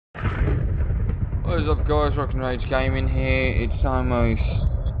What is up, guys? RockAndRageGaming here. It's almost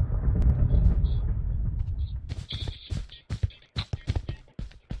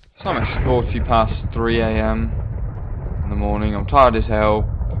it's almost 40 past 3 AM in the morning. I'm tired as hell.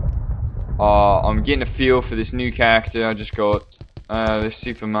 I'm getting a feel for this new character I just got, this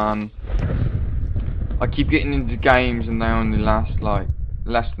Superman. I keep getting into games and they only last like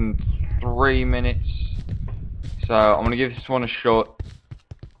less than 3 minutes. So I'm gonna give this one a shot.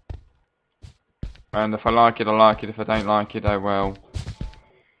 And if I like it, I like it. If I don't like it, oh well.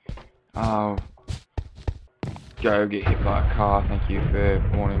 I'll go get hit by a car. Thank you for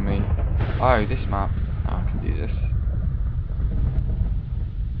warning me. Oh, this map. Oh, I can do this.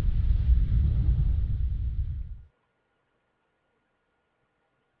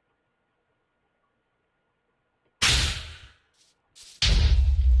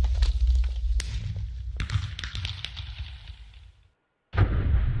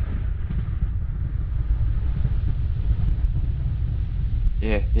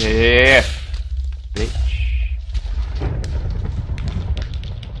 Yeah. Bitch.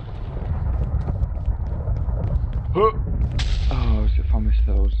 Huh. Oh, if I missed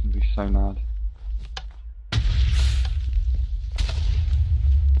that, I was gonna be so mad.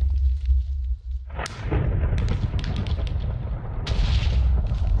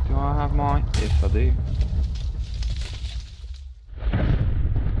 Do I have mine? Yes, I do.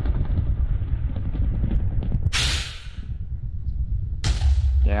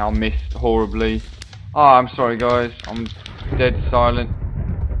 Yeah, I missed horribly. Oh, I'm sorry, guys. I'm dead silent.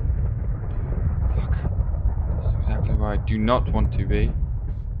 Fuck. That's exactly where I do not want to be.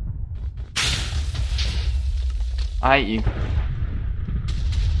 I hate you.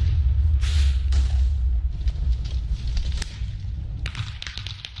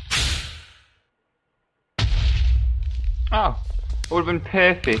 Oh, it would have been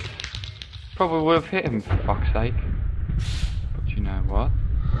perfect. Probably would have hit him, for fuck's sake. But you know what?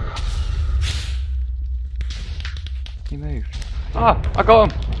 He moved. Ah, I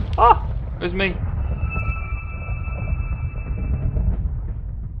got him. Ah, it was me.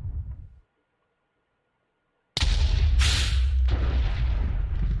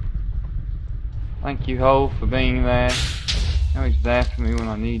 Thank you, Hole, for being there. Always there for me when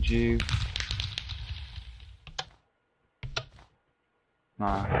I need you.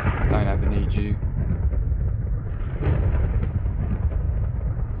 Nah, I don't ever need you.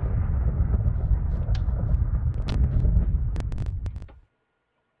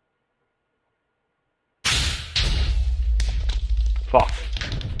 Fuck.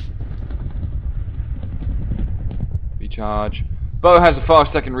 Recharge. Bow has a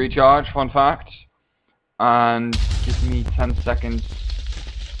 5-second recharge, fun fact. And give me 10 seconds.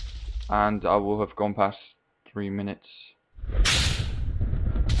 And I will have gone past 3 minutes.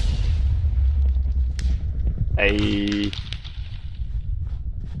 Hey.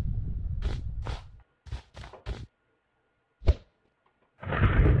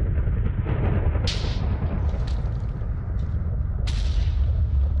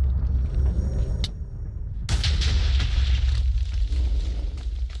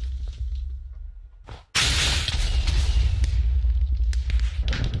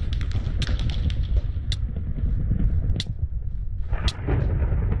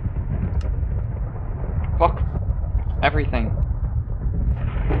 Fuck everything.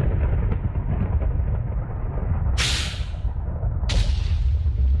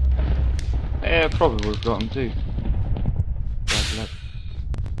 Yeah, probably would have got him too. But let's...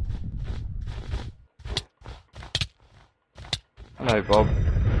 Hello, Bob.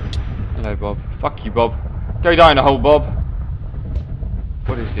 Hello, Bob. Fuck you, Bob. Go down the hole, Bob.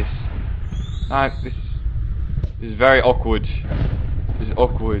 What is this? No, this is very awkward. This is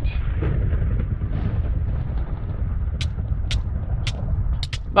awkward.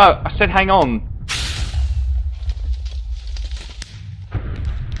 No, I said hang on.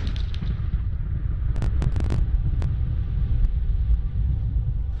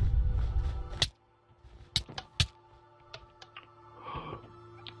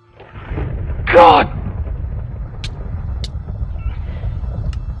 God!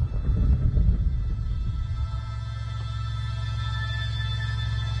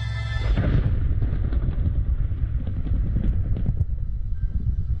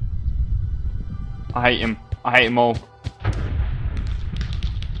 I hate him. I hate them all.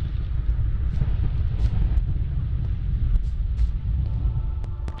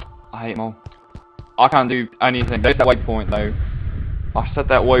 I hate them all. I can't do anything. There's that waypoint though. I set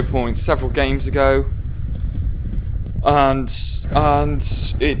that waypoint several games ago. And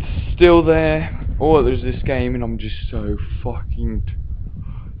it's still there. Oh, there's this game and I'm just so fucking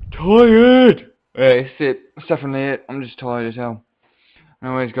tired. Yeah, it's it. That's definitely it. I'm just tired as hell.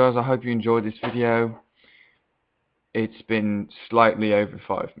 Anyways, guys, I hope you enjoyed this video. It's been slightly over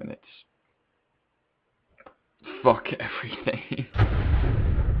 5 minutes. Fuck everything.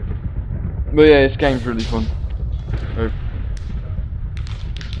 But yeah, this game's really fun. So,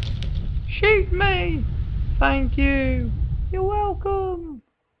 shoot me! Thank you! You're welcome!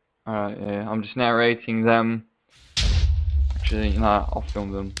 Alright, yeah, I'm just narrating them. Actually, no, I'll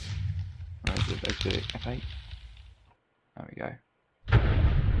film them. Exit F8. There we go.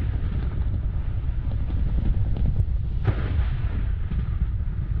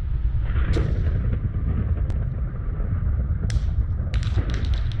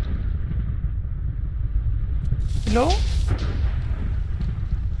 Hello?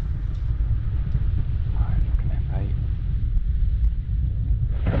 Alright, fucking F8.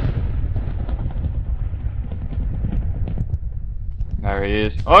 There he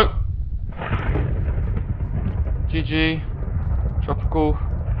is. Oh! GG. Tropical.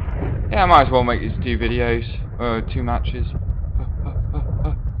 Yeah, I might as well make these 2 videos. 2 matches.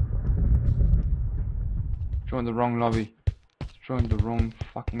 Joined the wrong lobby. Joined the wrong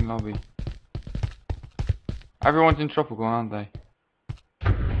fucking lobby. Everyone's in tropical, aren't they?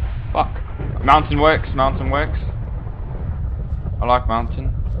 Fuck. Mountain works, mountain works. I like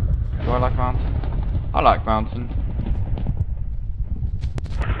mountain. Do I like mountain? I like mountain.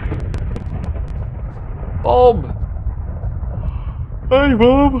 Bob! Hey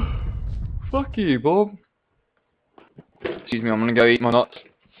Bob! Fuck you, Bob. Excuse me, I'm gonna go eat my nuts.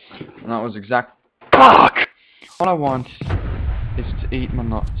 And that was exact. Fuck! All I want is to eat my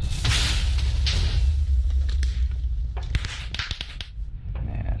nuts.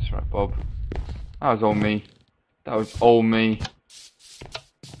 Yeah, that's right, Bob. That was all me. That was all me.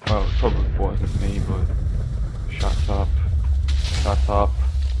 Well, it probably wasn't me, but shut up. Shut up.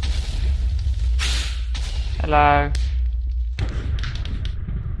 Hello.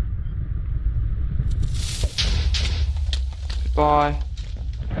 Goodbye.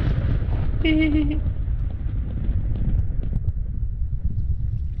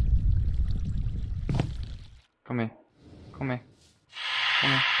 Come here. Come here.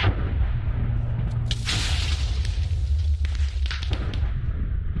 Come here.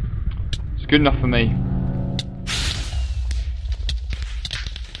 It's good enough for me.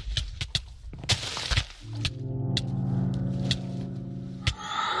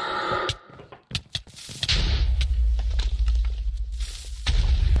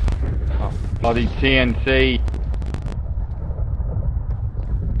 Oh, bloody TNT.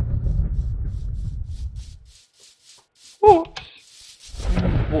 Whoops.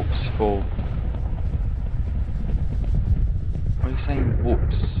 Whoops for? What are you saying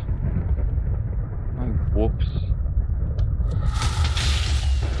whoops? No whoops.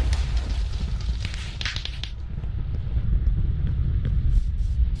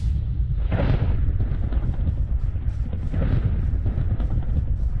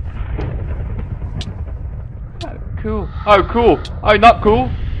 Oh, cool. Oh, cool. Oh, not cool.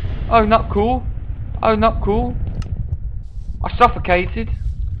 Oh, not cool. Oh, not cool. I suffocated.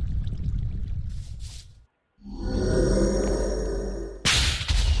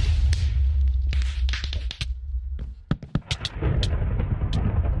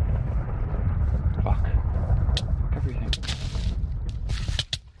 Fuck. Fuck everything.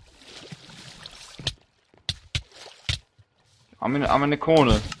 I'm in the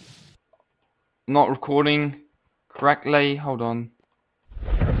corner. Not recording correctly. Hold on.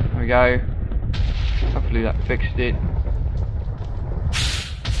 There we go. Hopefully that fixed it.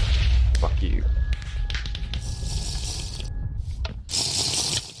 Fuck you.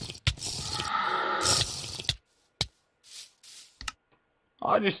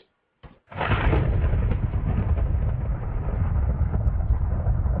 I just...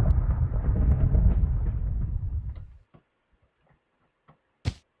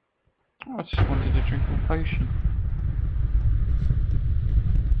 I just wanted to drink a potion.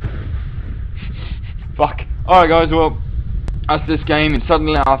 Fuck. Alright guys, well, that's this game, and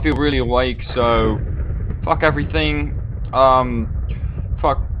suddenly I feel really awake, so... Fuck everything.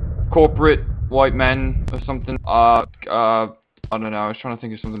 Fuck corporate white men or something. I don't know, I was trying to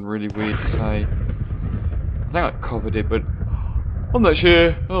think of something really weird to say. I think I covered it, but... I'm not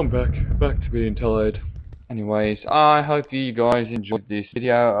sure. I'm back to being tired. Anyways, I hope you guys enjoyed this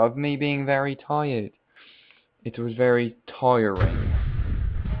video of me being very tired. It was very tiring.